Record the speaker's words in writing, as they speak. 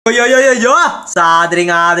Yo සාදරෙන්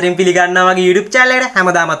ආදරෙන් පිළිගන්නවා වගේ YouTube channel එකට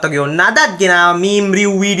හැමදාමත් වගේ ඔන්න අදත් ගෙනාවා meme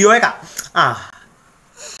review video එක.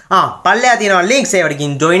 පල්ලෙහා තියෙනවා links ඒවට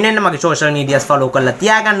ගිහින් join වෙන්න මගේ social medias follow කරලා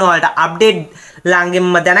තියාගන්න ඔයාලට update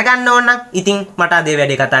ළඟින්ම දැනගන්න ඕන නම් ඉතින් මට අද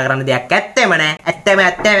වැඩේ කතා කරන්න දෙයක් ඇත්තෙම නැහැ.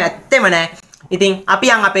 ඇත්තෙම නැහැ. ඉතින් අපි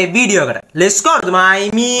යන් අපේ video එකට. Let's go to my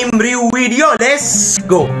meme review video. Let's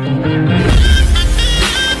go.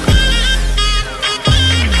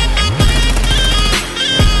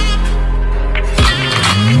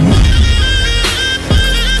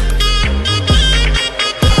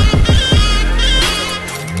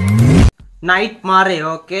 Night Mare,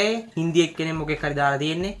 okay. Hindi එක්කනේ මොකෙක් හරි දාලා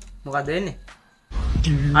තියෙන්නේ. මොකද්ද වෙන්නේ?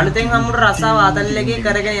 අලුතෙන් හම්බුන රසාව ආතල්ලේගේ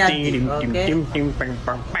කරගෙන යද්දි. Okay.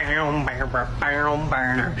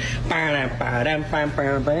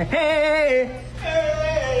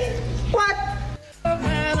 What?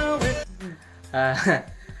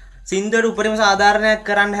 සින්දුවට උපරිම සාධාරණයක්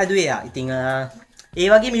කරන්න හැදුවේ යා. ඉතින් ඒ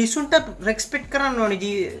වගේ මිනිස්සුන්ට රෙස්පෙක්ට් කරන්න ඕනේ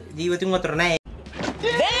ජීවිතුන් අතර නෑ.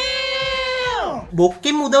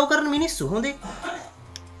 බොක්කෙම උදව් කරන මිනිස්සු හොඳේ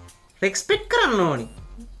රෙස්පෙක්ට් කරන්න ඕනි.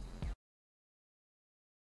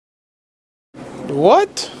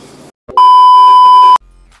 What?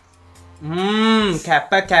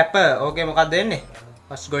 කැප ඕකේ මොකක්ද වෙන්නේ?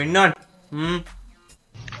 what's going on?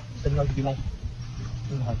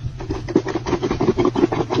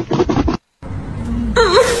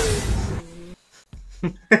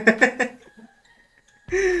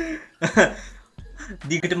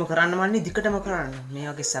 දිගටම කරන්න මන්නේ දිගටම කරන්න මේ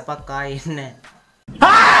වගේ සැපක් ආයේ නැහැ.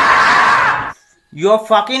 Your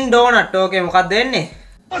fucking donut. Okay මොකක්ද වෙන්නේ?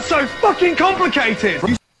 What's so fucking complicated?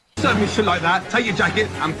 You serve me shit like that, take your jacket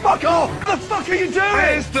and fuck off. What the fuck are you doing?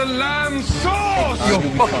 Where's the lamb sauce? You're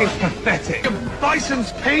fucking pathetic. Your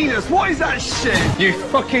bison's penis. What is that shit? You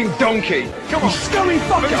fucking donkey. Come on, scummy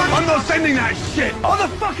fucker. I'm not sending that shit. What the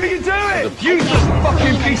fuck are you doing? Useless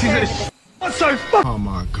fucking pieces of shit. What's so fuck? Oh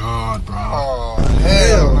my god, bro. Oh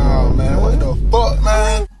hell no, man. What the fuck,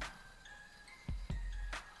 man?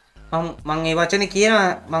 මං ඒ වචනේ කියනවා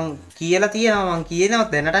මං කියලා තියෙනවා මං කියනවා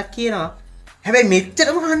දැනටත් කියනවා. හැබැයි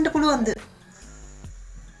මෙච්චරම අහන්න පුළුවන්ද?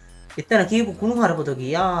 එතන කියපු කුණු හරපතෝ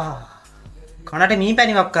ගියා. කනට මී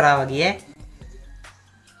පැණිවක් කරා වගේ ඈ.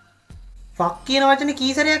 ෆක් කියන වචනේ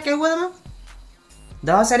කී සැරයක් ඇහුවද මං?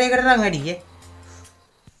 10 සැරයකට නම් වැඩි ඈ.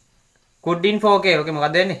 good info okay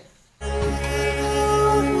මොකක්ද වෙන්නේ?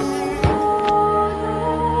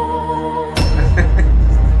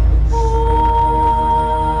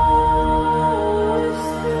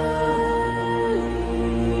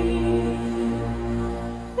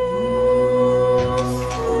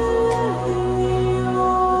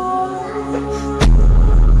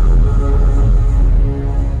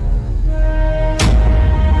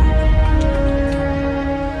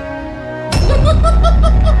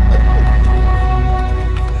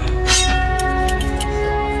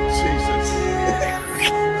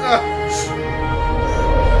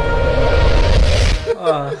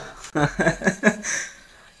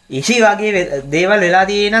 ඉෂි වගේ දේවල් වෙලා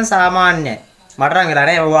තියෙන සාමාන්‍යයි. මට නම් වෙලා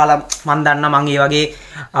නැහැ. ඔයාලා මන් දන්න මං ඒ වගේ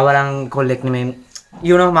අවලං කොල්ලෙක් නෙමෙයි.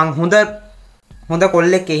 you know මං හොඳ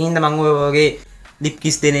කොල්ලෙක් ඒ හින්දා මං ඔය වගේ ලිප්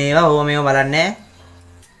කිස් දෙන ඒවා ඕව මේව බලන්නේ නැහැ.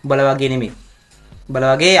 උඹලා වගේ නෙමෙයි.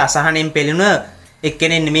 උඹලා වගේ අසහනෙන් පෙළුණ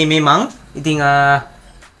එක්කෙනෙක් නෙමෙයි මේ මං. ඉතින්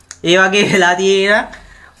ඒ වගේ වෙලා තියෙන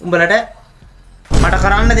උඹලට මට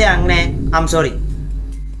කරන්න දෙයක් නැහැ. I'm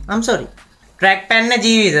sorry. ट्रैक पेन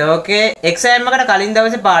जीवित ओके एक्साम එකට කලින්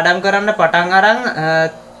දවසේ පාඩම් කරන්න පටන් අරන්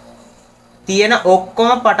තියෙන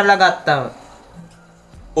ඔක්කොම පටල ගත්තා.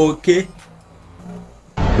 ඕකේ.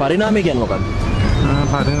 පරිණාමය කියන්නේ මොකක්ද?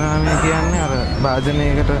 පරිණාමය කියන්නේ අර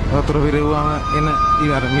භාජනයකට වතුර පිරෙවුවාම එන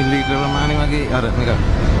අර මිලිලීටර ප්‍රමාණය වගේ අර නික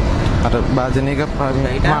අර භාජනයක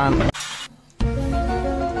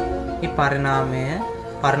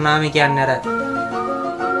පරිණාමය කියන්නේ අර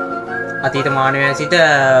අතීත මානවයන් සිට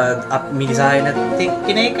මිනිසා වෙන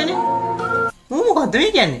කෙනෙක්නේ. මොකද්ද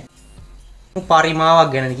මේ කියන්නේ? පරිමාවක්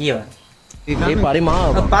ගැන කියවන. ඒ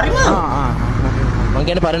පරිමාව. මං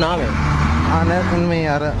කියන්නේ පරිණාමය. නෑ මේ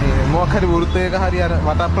අර මොකක් හරි වෘත්තයක හරි අර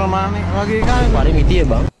වට ප්‍රමාණය වගේ එකයි. පරිමිතිය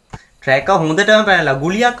බං. ට්‍රැක් එක හොඳටම පැනලා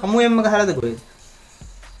ගුලියක් හමුවෙන්ම ගහලාද කොහෙද?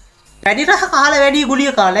 වැඩි රහ කාලා වැඩි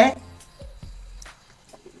ගුලිය කාලා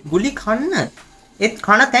ගුලි කන්න ඒත්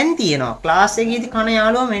කන තැන් තියෙනවා. ක්ලාස් එකේදී කන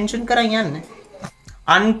යාළුවා මෙන්ෂන් කරන් යන්න.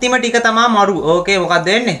 අන්තිම ටික තමයි මරු. ඕකේ මොකක්ද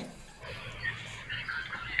වෙන්නේ?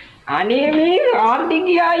 අනේ මේ ආන්ටි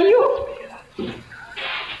ගියා අයියෝ.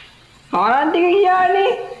 ආන්ටි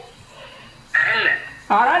ගියානේ.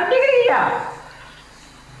 ආන්ටි ගියා.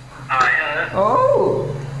 ඔව්.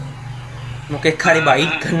 මොකෙක් හරි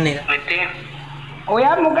බයිට් කරන එක.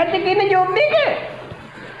 ඔයා මොකද කියන ජොබ් එක?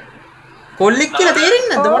 කොල්ලෙක් කියලා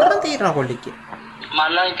තේරෙන්නේ නැද්ද? මට නම් තේරෙනවා කොල්ලෙක් කියලා.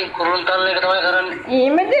 මම ඉතින් කුරුන් තල්ල එක තමයි කරන්නේ.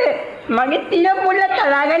 එහෙමද? මගේ තිර පොල්ල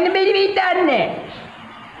තලා ගන්න බැරි වෙයි දන්නේ.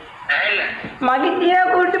 ඇහෙන්නේ? මගේ තිර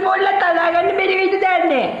කුරුටු පොල්ල තලා ගන්න බැරි වෙයිද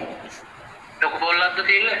දන්නේ. ලොකු පොල්ලක්ද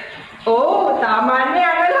තියෙන්නේ? ඕ සාමාන්‍ය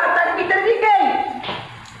අඟල් 7ක් විතර දිගයි.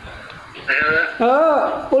 ඕ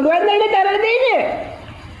පුළුවන් නේද තරල දෙන්න?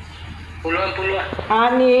 පුළුවන්.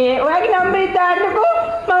 අනේ ඔයාගේ නම්බරේ දාන්නකෝ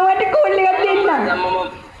මම වට කෝල් එකක් දෙන්නම්.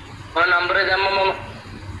 මම නම්බරේ දැම්මම මම.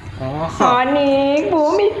 අනේ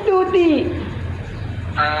බොහොම ස්තුතියි.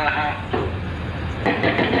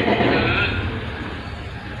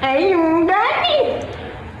 ඇයි උංගානි?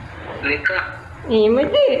 නික.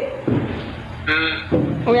 එහෙමද?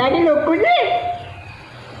 ඔයාගේ ලොකුනේ?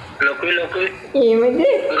 ලොකුයි. එහෙමද?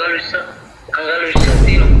 අඟල් 20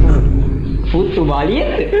 තියෙනවා. පුතු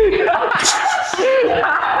බාලියෙත්?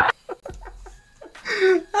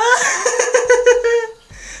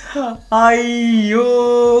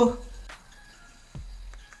 අයියෝ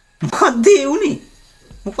මොකද්ද උනේ?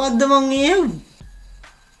 මොකද්ද මං ඒ වුනේ?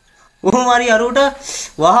 ඔහොම හරි අරුට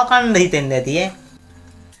වහ කන්න හිතෙන්නේ නැති ඈ.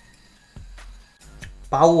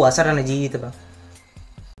 පව් අසරණ ජීවිත බං.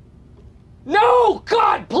 No!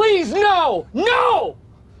 God, please, no! No!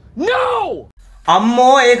 No!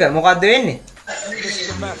 අම්මෝ ඒක මොකද්ද වෙන්නේ?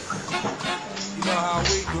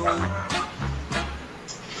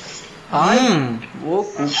 ඕ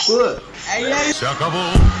කුක්කු.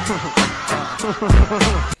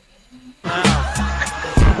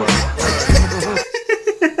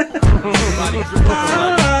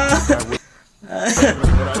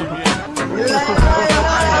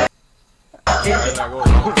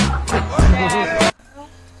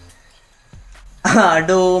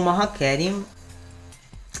 අඩෝ මහ කැරිම්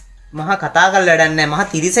මහ කතා කරලා වැඩක් නැහැ. මහ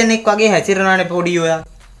තිරිසනෙක් වගේ හැසිරෙනානේ පොඩි ඔයා.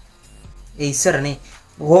 ඒ ඉස්සරනේ.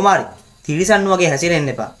 කොහොම හරි තිරිසන් වගේ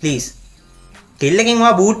හැසිරෙන්න එපා ප්ලීස්. කෙල්ලකින්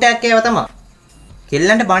ඔයා බූට් එකක් ඒව තමයි.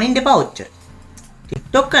 කෙල්ලන්ට බනින්න එපා ඔච්චර.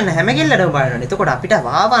 TikTok කරන හැම කෙල්ලටම බලන්න. එතකොට අපිට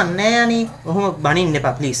වාවන්නේ නැහැ අනේ. ඔහොම බනින්න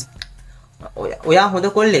එපා ප්ලීස්. ඔයා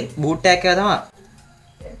හොඳ කොල්ලෙක් බූට් එකක් ඒව තමයි.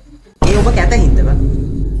 ඒ ඔබ කැතින්ද බං?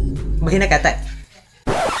 ඔබ හින කැතයි.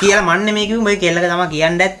 කියලා මන් නෙමෙයි කිව්වේ මේ කෙල්ලක තමයි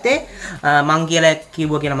කියන්න ඇත්තේ මං කියලා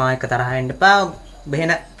කිව්වා කියලා මා එක්ක තරහ වෙන්න එපා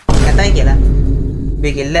බෙහෙන කැතයි කියලා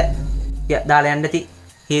මේ කෙල්ල දාලා යන්න ති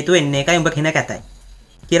හේතුව එන්නේ එකයි උඹ කෙන කැතයි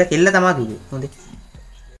කියලා කෙල්ල තමයි කිව්වේ හොඳේ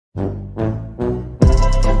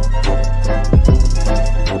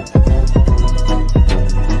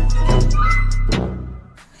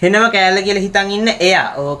හෙනම කෑල්ල කියලා හිතන් ඉන්න එයා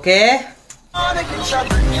ඕකේ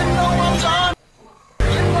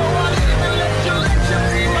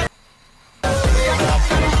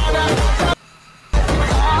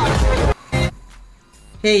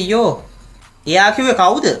Hey yo, එයා කිව්වේ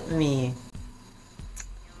කවුද මේ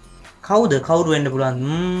කවුරු වෙන්න පුළුවන්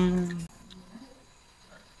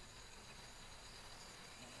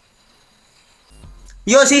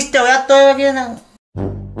යෝ සිස්ටර් ඔයත් ඔය වගේ නේද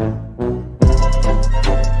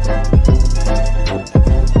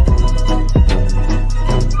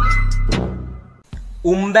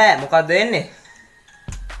උම්බෑ මොකද්ද වෙන්නේ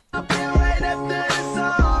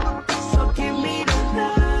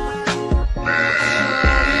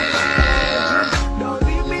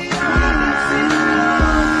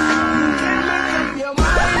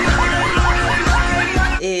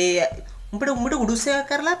උඹට උඩුස් එකක්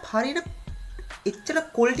කරලා හරියට එච්චර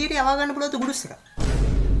ක්වොලිටියට යවා ගන්න පුළුවන්ද උඩුස් එක?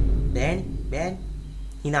 බෑනේ.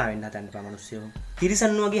 hina වෙන්න හදන්න එපා මිනිස්සුયો.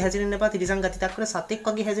 තිරිසන් වගේ හැසිරෙන්න එපා. තිරිසන් ගති දක්වන සතෙක්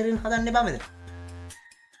වගේ හැසිරෙන්න හදන්න එපා මෙතන.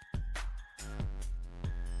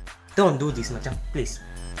 Don't do this මචං please.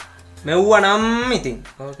 මෙව්වා නම් ඉතින්.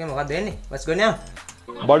 ඕකේ මොකක්ද වෙන්නේ? what's going on?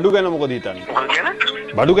 බඩු ගැන මොකද හිතන්නේ? මොකද ගැන?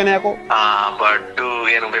 බඩු ගැන යකෝ. බඩු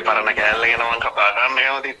ගැන උඹේ පරණ කෑල්ල ගැන මම කතා කරන්න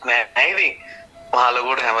කැමතිත් නැහැ ඉතින්.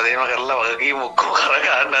 මහලකොට හැමදේම කරලා වගකීම් ඔක්කොම කර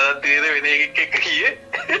ගන්න හදලා තියෙද වෙන එකෙක් එක්ක කීයේ.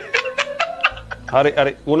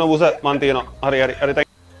 හරි උණ බුස මන් තියනවා. හරි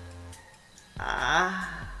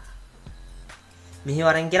මෙහි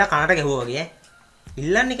වරෙන් කියලා කනට ගැහුවා වගේ ඈ.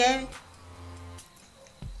 ඉල්ලන්නේ කෑවේ.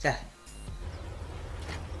 චා.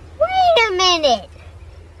 Wait a minute.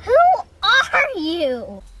 Who are you?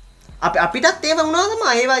 අපිටත් ඒව වුණා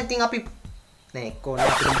තමයි. ඒවා ඉතින් අපි නෑ කොහොමද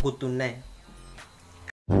අපිට මුකුත් දුන්නේ නැහැ.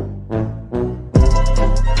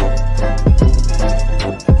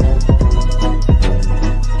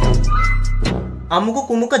 අමුකු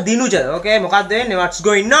කුමුක දිනුජ ඕකේ මොකක්ද වෙන්නේ what's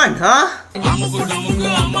going on huh අමුකු කුමුක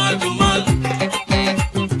අමාල් දුමාල්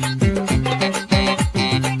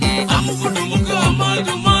අමුකු කුමුක අමාල්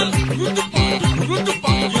දුමාල්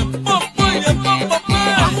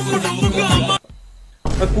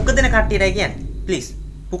පුක දෙන කට්ටියටයි කියන්නේ ප්ලීස්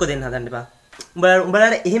පුක දෙන්න හදන්න එපා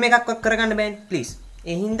උඹලාට එහෙම එකක්වත් කරගන්න බෑනේ ප්ලීස්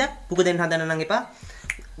ඒ හින්දා පුක දෙන්න හදන්න නම් එපා.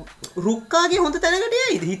 රුක්කාගේ හොඳ තැනකට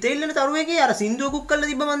යයි. හිත ඉල්ලන තරුවේගේ අර සින්දුවකුක් කරලා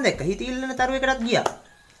තිබ්බ මම දැක්කා. හිත ඉල්ලන තරුවේකටත් ගියා.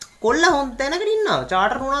 කොල්ල හොඳ තැනකට ඉන්නවා.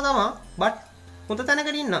 චාටර් වුණා තමයි. බට් හොඳ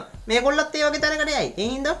තැනකට ඉන්නවා. මේ කොල්ලත් ඒ වගේ තැනකට යයි. ඒ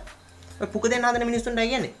හින්දා ඔය පුක දෙන්න හදන මිනිස්සුන්ට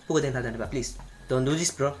කියන්නේ. පුක දෙන්න හදන්න එපා. please. don't do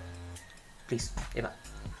this bro. please. එපා.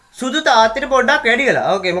 සුදු තාත්තට පොඩ්ඩක් වැඩි වෙලා.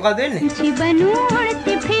 ඕකේ මොකද වෙන්නේ? बनू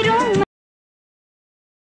उड़ती फिरूं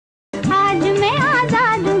आज मैं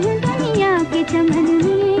आजाद हूँ दुनिया के चमन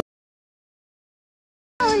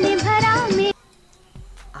में भरा में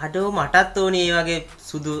අඩෝ මටත් ඕනේ මේ වගේ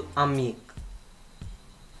සුදු අම්මියෙක්.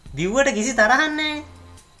 බිව්වට කිසි තරහක් නැහැ.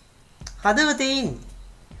 හදවතේ ඉන්නේ.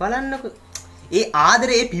 බලන්නකෝ. ඒ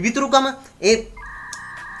ආදරේ ඒ පිවිතුරුකම ඒ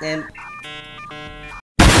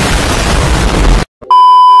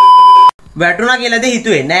වැටුණා කියලාද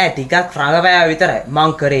හිතුවේ නෑ ටිකක් රඟපෑවා විතරයි.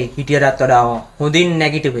 මං කරේ හිටියටත් වඩා හොඳින්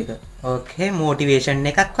නැගිටපු එක. ඕකේ මොටිවේෂන්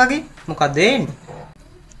එකක් වගේ. මොකද වෙන්නේ?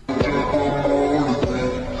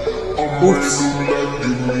 උෆ්ස්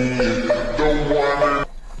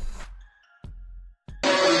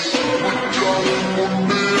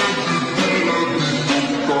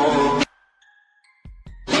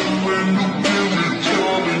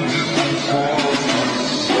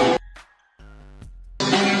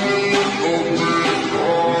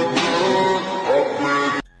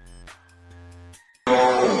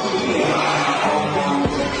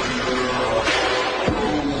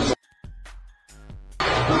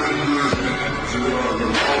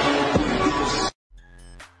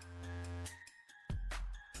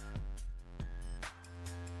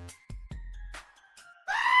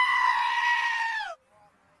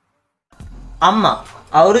අම්මා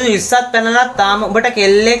අවුරුදු 20ක් පැනලා තාම ඔබට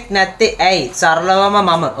කෙල්ලෙක් නැත්තේ ඇයි? සරලවම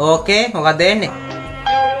මම. ඕකේ මොකද වෙන්නේ?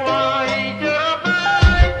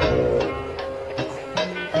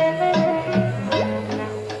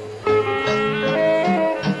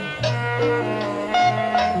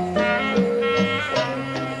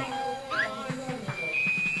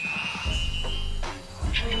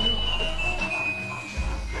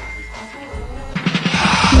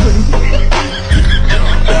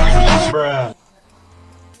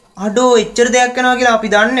 අඩෝ එච්චර දෙයක් වෙනවා කියලා අපි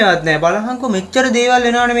දන්නේවත් නැහැ. බලහන්කෝ මෙච්චර දේවල්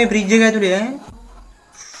වෙනවනේ මේ ෆ්‍රිජ් එක ඇතුලේ ඈ.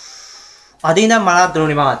 අද ඉඳන් මලත්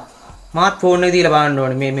උනේ මාත් ෆෝන් එක දීලා බලන්න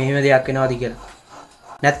ඕනේ මේ මෙහෙම දෙයක් වෙනවද කියලා.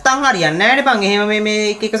 නැත්තම් හරියන්නේ නැහැනේ බං. එහෙම මේ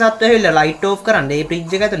එක එක සත්තු ඇවිල්ලා ලයිට් ඕෆ් කරන්න. මේ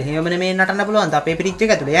ෆ්‍රිජ් එක ඇතුලේ එහෙම නෙමෙයි නටන්න පුළුවන්. අපේ ෆ්‍රිජ්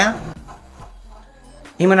එක ඇතුලේ ඈ.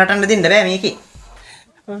 එහෙම නටන්න දෙන්න බෑ මේකේ.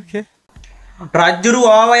 ඕකේ. රජ්ජුරු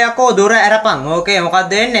ආව යකෝ දොර ඇරපන්. ඕකේ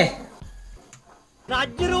මොකක්ද වෙන්නේ?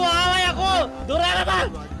 රජ්ජුරු ආව යකෝ දොර ඇරපන්.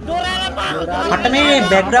 මට මේ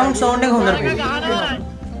බෑග්ග්‍රවුන්ඩ් සවුන්ඩ් එක හොඳට පේනවා.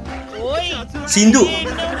 සින්දු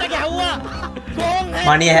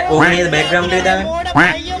මණිය ඕනේ බෑග්ග්‍රවුන්ඩ් එක දාන්න.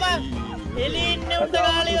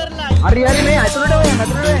 හරි මේ අතුරට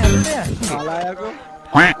කාලායකෝ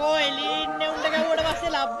කො එළියේ ඉන්නේ උණ්ඩ ගැවුවට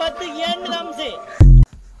පස්සේ ලබ්බත් කියන්නේ ධම්සේ.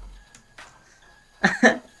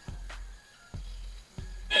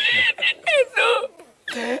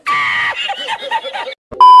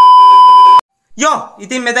 යෝ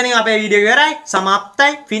ඉතින් මෙතනින් අපේ වීඩියෝ එක ඉවරයි.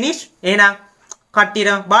 සමාප්තයි. ෆිනිෂ්. එහෙනම්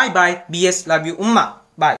කට්ටියට bye bye. BS love you උම්මා.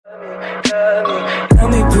 bye. Tell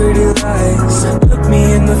me pretty lies, look me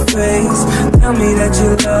in the face, tell me that you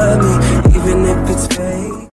love me, even if it's fake.